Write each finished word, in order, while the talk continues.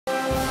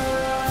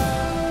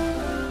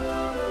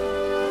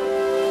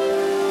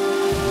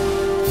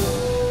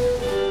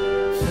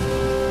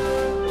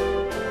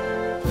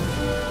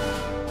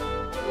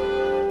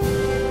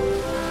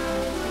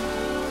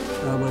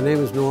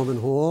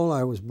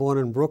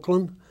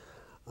Brooklyn.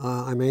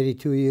 I'm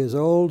 82 years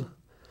old.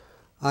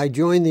 I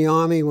joined the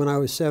Army when I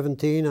was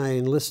 17. I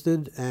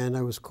enlisted, and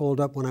I was called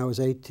up when I was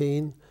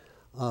 18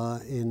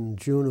 in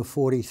June of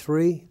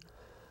 '43.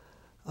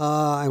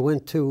 I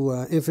went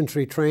to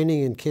infantry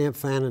training in Camp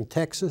Fannin,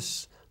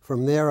 Texas.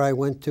 From there, I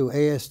went to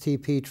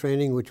ASTP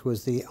training, which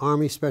was the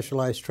Army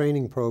Specialized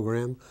Training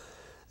Program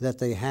that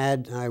they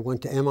had. I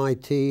went to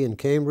MIT in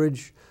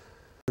Cambridge.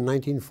 In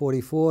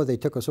 1944, they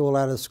took us all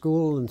out of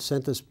school and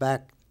sent us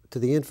back to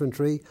the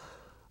infantry.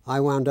 I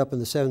wound up in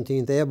the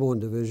 17th Airborne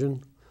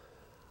Division.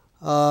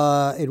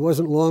 It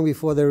wasn't long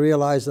before they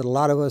realized that a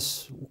lot of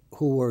us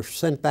who were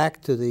sent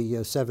back to the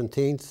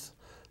 17th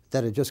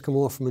that had just come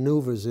off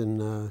maneuvers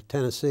in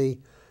Tennessee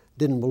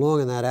didn't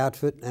belong in that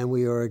outfit, and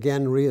we were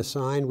again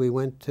reassigned. We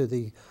went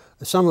to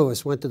some of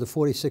us went to the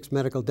 46th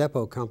Medical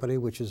Depot Company,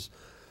 which is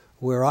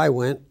where I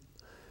went,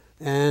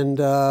 and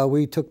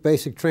we took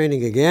basic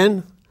training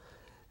again.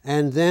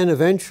 And then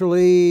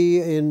eventually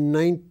in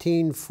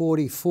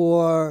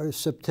 1944,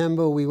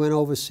 September, we went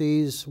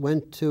overseas,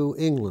 went to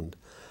England.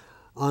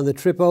 On the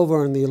trip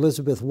over on the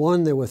Elizabeth I,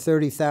 there were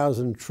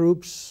 30,000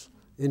 troops.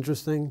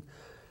 Interesting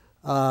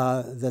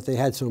that they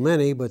had so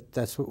many, but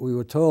that's what we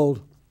were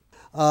told.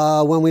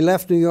 When we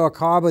left New York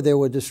Harbor, there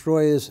were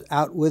destroyers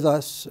out with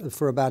us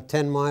for about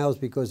 10 miles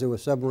because there were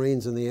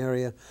submarines in the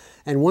area.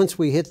 And once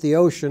we hit the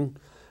ocean,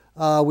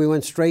 we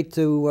went straight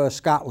to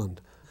Scotland.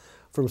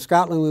 From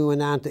Scotland, we went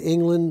down to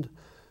England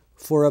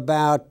for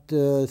about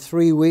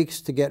 3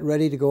 weeks to get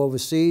ready to go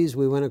overseas.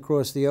 We went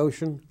across the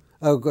ocean,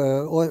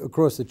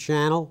 across the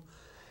Channel,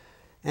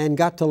 and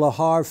got to Le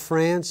Havre,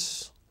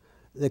 France.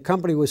 The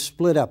company was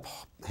split up.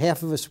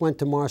 Half of us went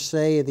to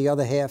Marseille, the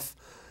other half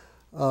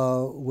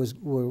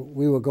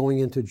we were going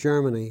into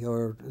Germany,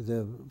 or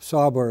the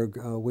Saarburg,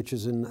 which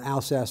is in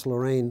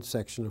Alsace-Lorraine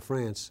section of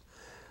France.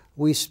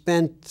 We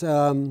spent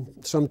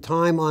some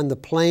time on the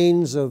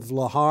plains of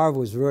Le Havre. It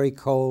was very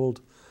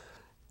cold,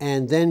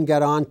 and then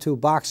got onto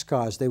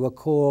boxcars. They were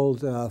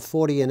called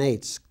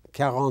 40-8s,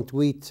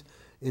 48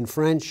 in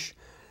French,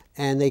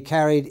 and they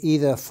carried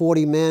either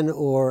 40 men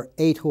or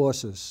 8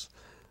 horses.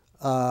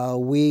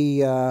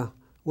 We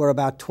were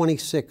about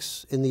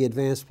 26 in the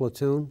advanced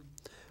platoon.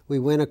 We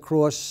went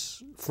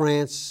across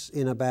France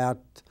in about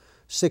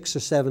 6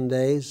 or 7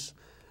 days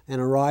and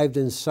arrived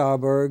in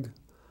Saarburg,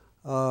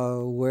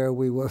 where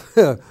we were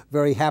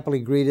very happily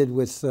greeted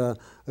with a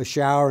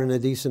shower and a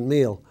decent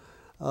meal.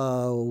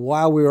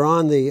 While we were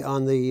on the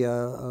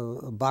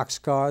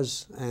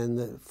boxcars and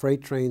the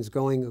freight trains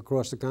going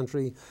across the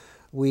country,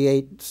 we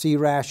ate sea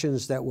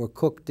rations that were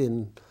cooked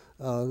in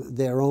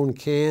their own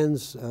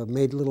cans,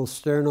 made little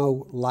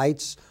sterno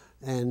lights,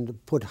 and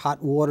put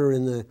water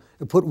in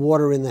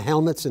the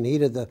helmets and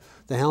heated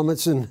the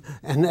helmets, and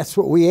that's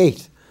what we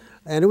ate.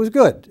 And it was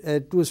good.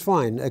 It was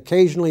fine.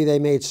 Occasionally they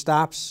made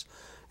stops,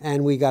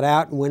 and we got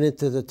out and went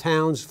into the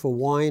towns for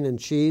wine and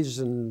cheese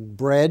and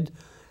bread.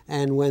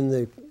 And when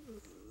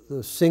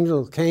the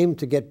signal came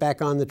to get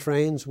back on the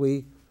trains,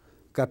 we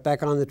got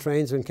back on the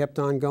trains and kept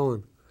on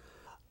going.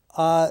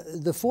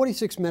 The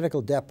 46th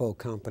Medical Depot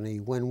Company,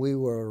 when we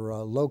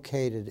were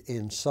located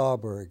in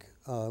Saarburg,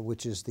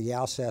 which is the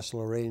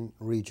Alsace-Lorraine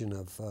region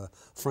of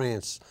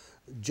France,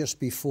 just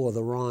before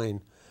the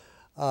Rhine,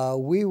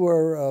 we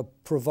were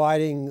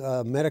providing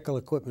medical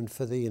equipment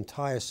for the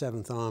entire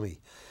 7th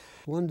Army.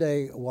 One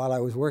day, while I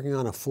was working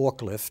on a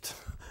forklift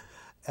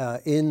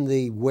in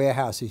the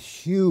warehouse, a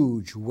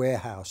huge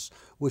warehouse,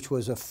 which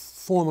was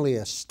formerly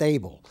a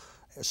stable,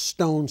 a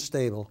stone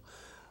stable,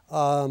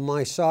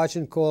 my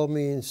sergeant called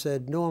me and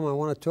said, "Norm, I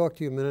want to talk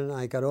to you a minute." And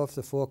I got off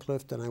the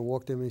forklift and I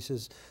walked in and he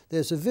says,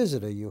 "There's a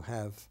visitor you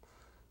have,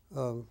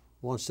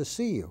 wants to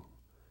see you."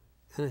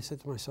 And I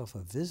said to myself, a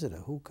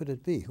visitor? Who could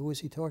it be? Who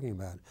is he talking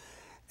about?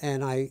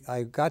 And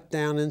I got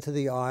down into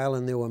the aisle,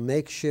 and there were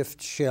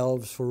makeshift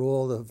shelves for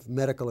all the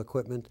medical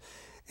equipment.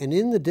 And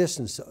in the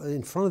distance,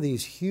 in front of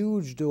these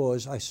huge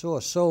doors, I saw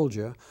a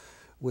soldier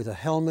with a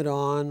helmet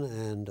on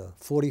and a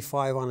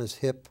 .45 on his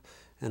hip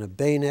and a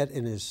bayonet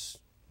in his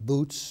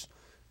boots,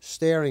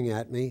 staring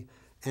at me.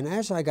 And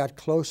as I got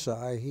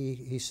closer,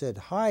 he said,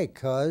 "Hi,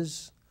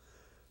 cuz."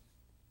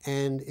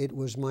 And it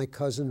was my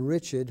cousin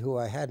Richard, who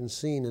I hadn't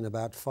seen in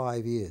about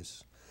 5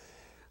 years.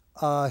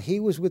 He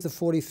was with the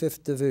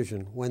 45th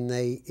Division when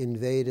they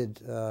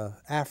invaded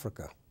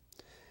Africa.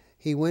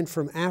 He went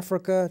from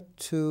Africa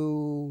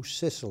to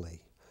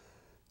Sicily,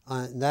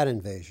 that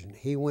invasion.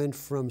 He went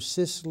from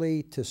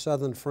Sicily to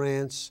southern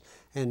France,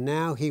 and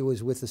now he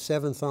was with the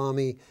 7th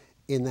Army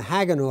in the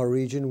Haguenau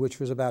region, which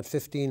was about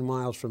 15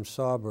 miles from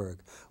Saarburg.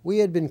 We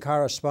had been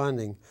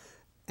corresponding,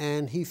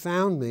 and he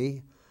found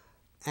me,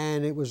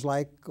 and it was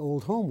like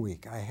old home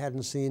week. I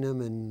hadn't seen him,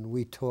 and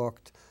we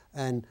talked,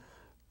 and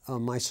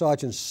my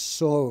sergeant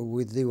saw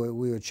we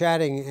were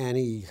chatting, and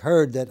he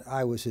heard that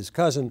I was his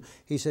cousin.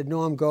 He said,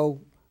 "Norm, go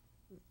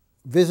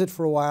visit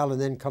for a while and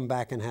then come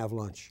back and have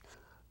lunch."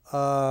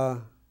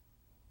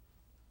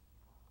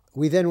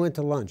 We then went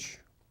to lunch,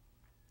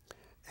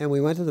 and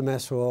we went to the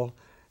mess hall,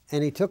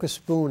 and he took a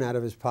spoon out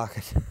of his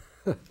pocket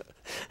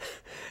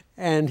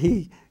and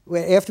he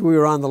after we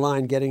were on the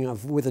line getting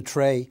off with a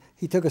tray,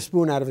 he took a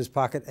spoon out of his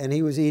pocket and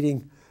he was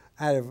eating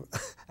out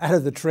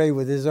of the tray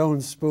with his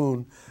own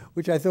spoon,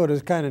 which I thought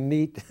was kind of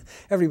neat.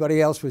 Everybody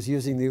else was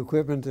using the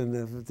equipment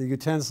and the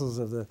utensils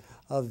of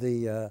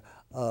the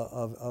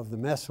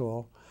mess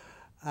hall.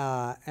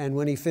 And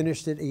when he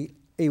finished it,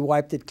 he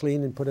wiped it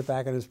clean and put it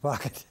back in his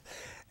pocket.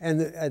 And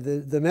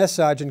the mess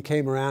sergeant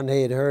came around.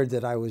 He had heard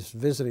that I was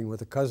visiting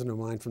with a cousin of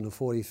mine from the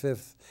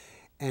 45th,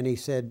 and he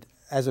said,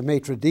 as a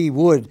maitre d'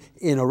 would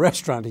in a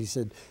restaurant, he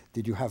said,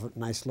 "Did you have a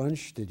nice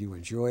lunch? Did you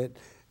enjoy it?"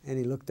 And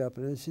he looked up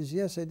and he says,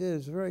 "Yes, I did. It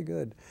was very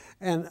good."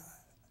 And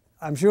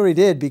I'm sure he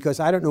did,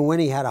 because I don't know when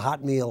he had a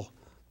hot meal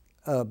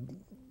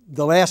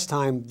the last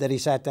time that he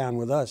sat down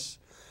with us.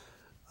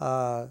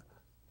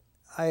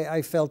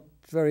 I felt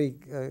very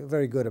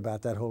good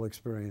about that whole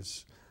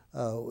experience,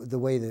 the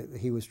way that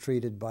he was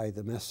treated by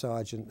the mess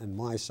sergeant and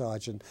my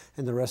sergeant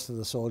and the rest of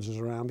the soldiers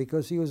around,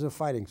 because he was a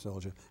fighting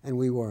soldier and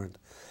we weren't.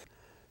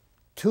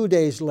 2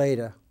 days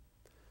later,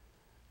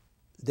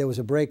 there was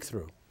a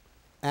breakthrough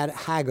at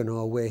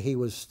Haganah, where he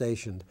was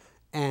stationed.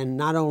 And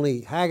not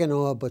only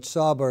Haganah, but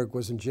Saarburg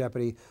was in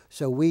jeopardy.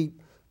 So we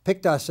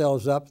picked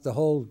ourselves up, the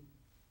whole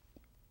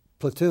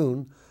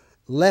platoon,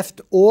 left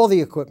all the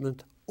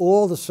equipment,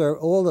 all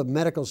the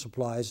medical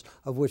supplies,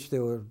 of which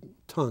there were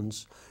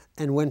tons,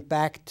 and went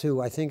back to,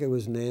 I think it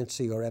was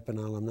Nancy or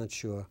Epinal, I'm not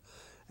sure.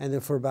 And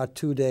then for about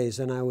 2 days,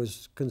 and I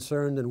was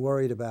concerned and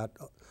worried about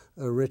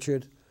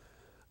Richard.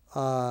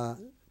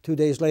 2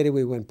 days later,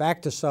 we went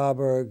back to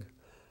Saarburg,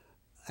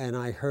 and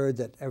I heard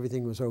that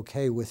everything was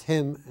okay with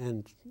him,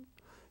 and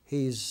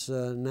he's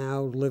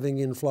now living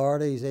in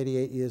Florida. He's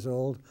 88 years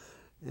old,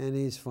 and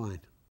he's fine.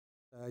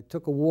 I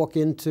took a walk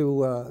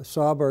into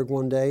Saarburg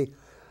one day,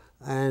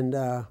 and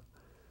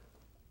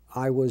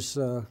I was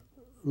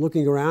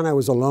looking around. I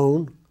was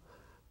alone,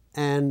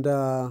 and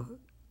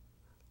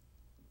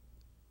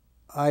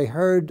I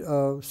heard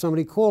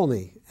somebody call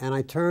me, and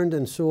I turned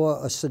and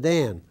saw a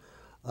sedan,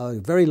 a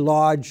very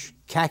large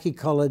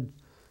khaki-colored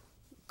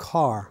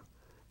car,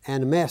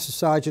 and the master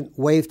sergeant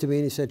waved to me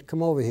and he said,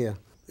 "Come over here."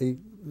 He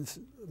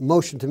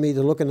motioned to me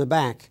to look in the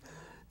back,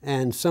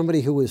 and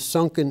somebody who was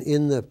sunken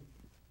in the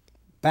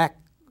back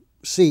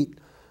seat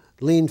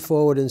leaned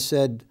forward and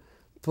said,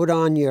 "Put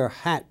on your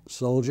hat,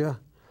 soldier."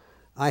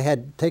 I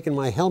had taken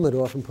my helmet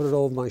off and put it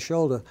over my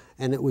shoulder,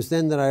 and it was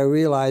then that I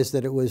realized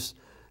that it was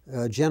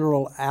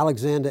General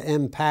Alexander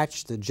M.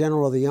 Patch, the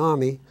General of the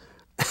Army.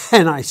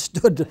 And I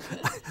stood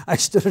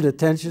at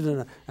attention,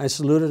 and I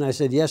saluted, and I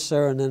said, "Yes,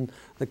 sir," and then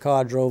the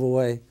car drove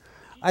away.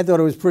 I thought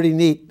it was pretty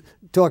neat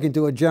talking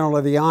to a General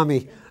of the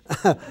Army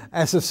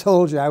as a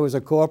soldier. I was a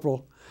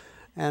corporal,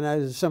 and it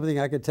was something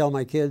I could tell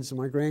my kids and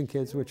my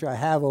grandkids, which I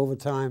have over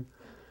time.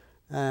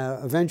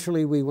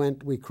 Eventually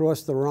we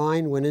crossed the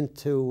Rhine, went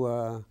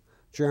into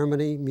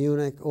Germany,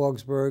 Munich,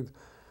 Augsburg,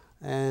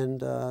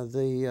 and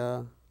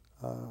the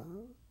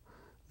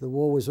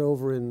war was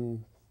over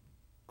in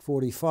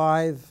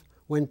 45.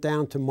 Went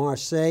down to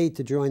Marseille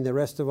to join the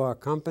rest of our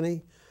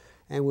company,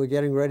 and we're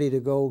getting ready to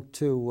go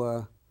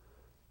to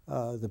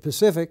the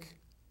Pacific,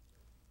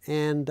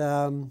 and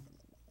the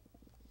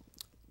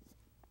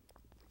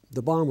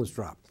bomb was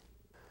dropped.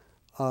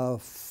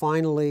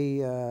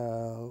 Finally,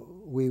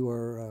 we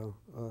were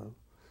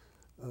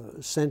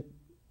sent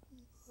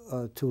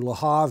to Le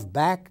Havre,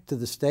 back to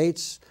the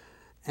States,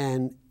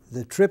 and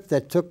the trip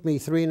that took me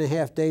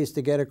 3.5 days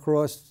to get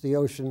across the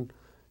ocean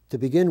to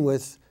begin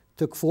with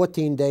took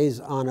 14 days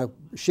on a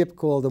ship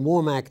called the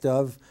Mormac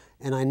Dove,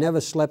 and I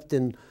never slept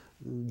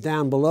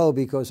down below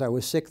because I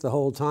was sick the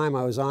whole time.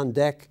 I was on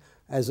deck,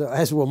 as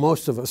were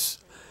most of us.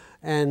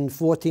 And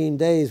 14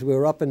 days we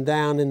were up and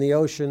down in the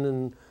ocean,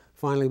 and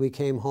finally we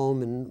came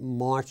home in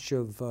March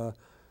of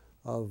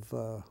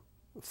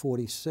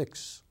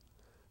 46.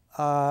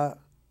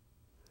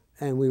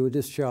 And we were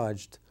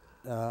discharged.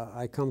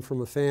 I come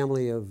from a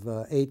family of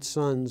 8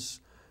 sons,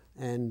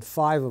 and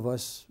 5 of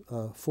us,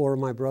 4 of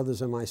my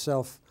brothers and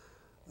myself,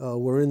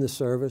 were in the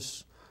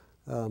service.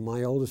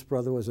 My oldest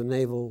brother was a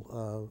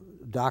naval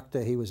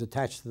doctor. He was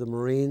attached to the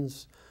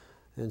Marines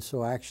and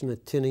saw action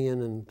at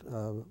Tinian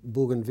and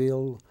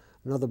Bougainville.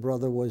 Another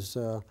brother was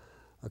a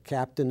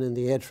captain in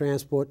the Air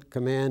Transport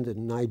Command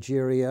in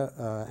Nigeria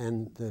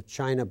and the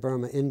China,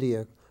 Burma,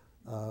 India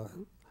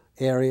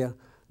area.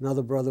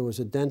 Another brother was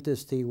a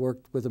dentist. He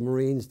worked with the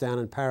Marines down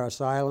in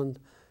Paris Island.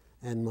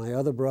 And my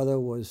other brother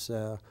was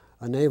a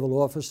naval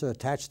officer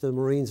attached to the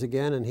Marines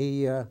again, and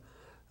he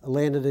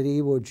landed at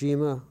Iwo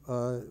Jima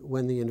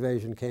when the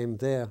invasion came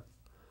there.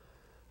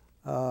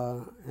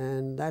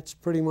 And that's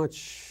pretty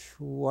much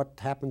what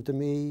happened to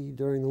me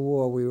during the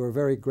war. We were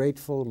very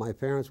grateful. My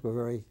parents were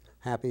very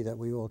happy that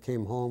we all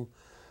came home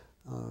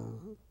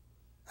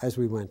as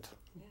we went.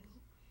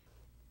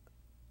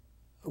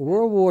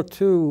 World War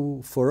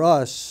II for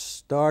us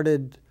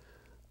started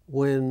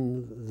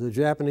when the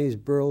Japanese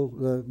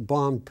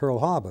bombed Pearl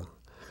Harbor.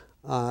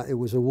 It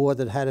was a war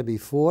that had to be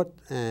fought,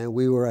 and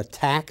we were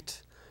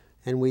attacked,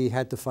 and we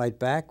had to fight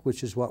back,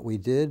 which is what we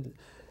did.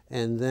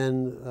 And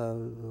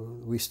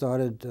then we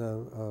started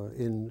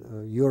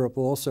in Europe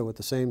also at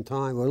the same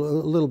time, or a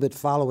little bit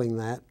following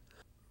that.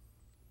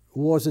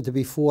 Wars are to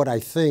be fought,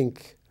 I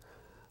think,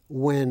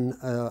 when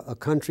a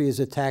country is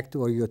attacked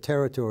or your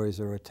territories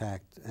are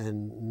attacked,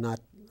 and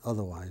not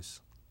otherwise.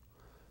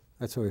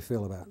 That's how we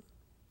feel about it.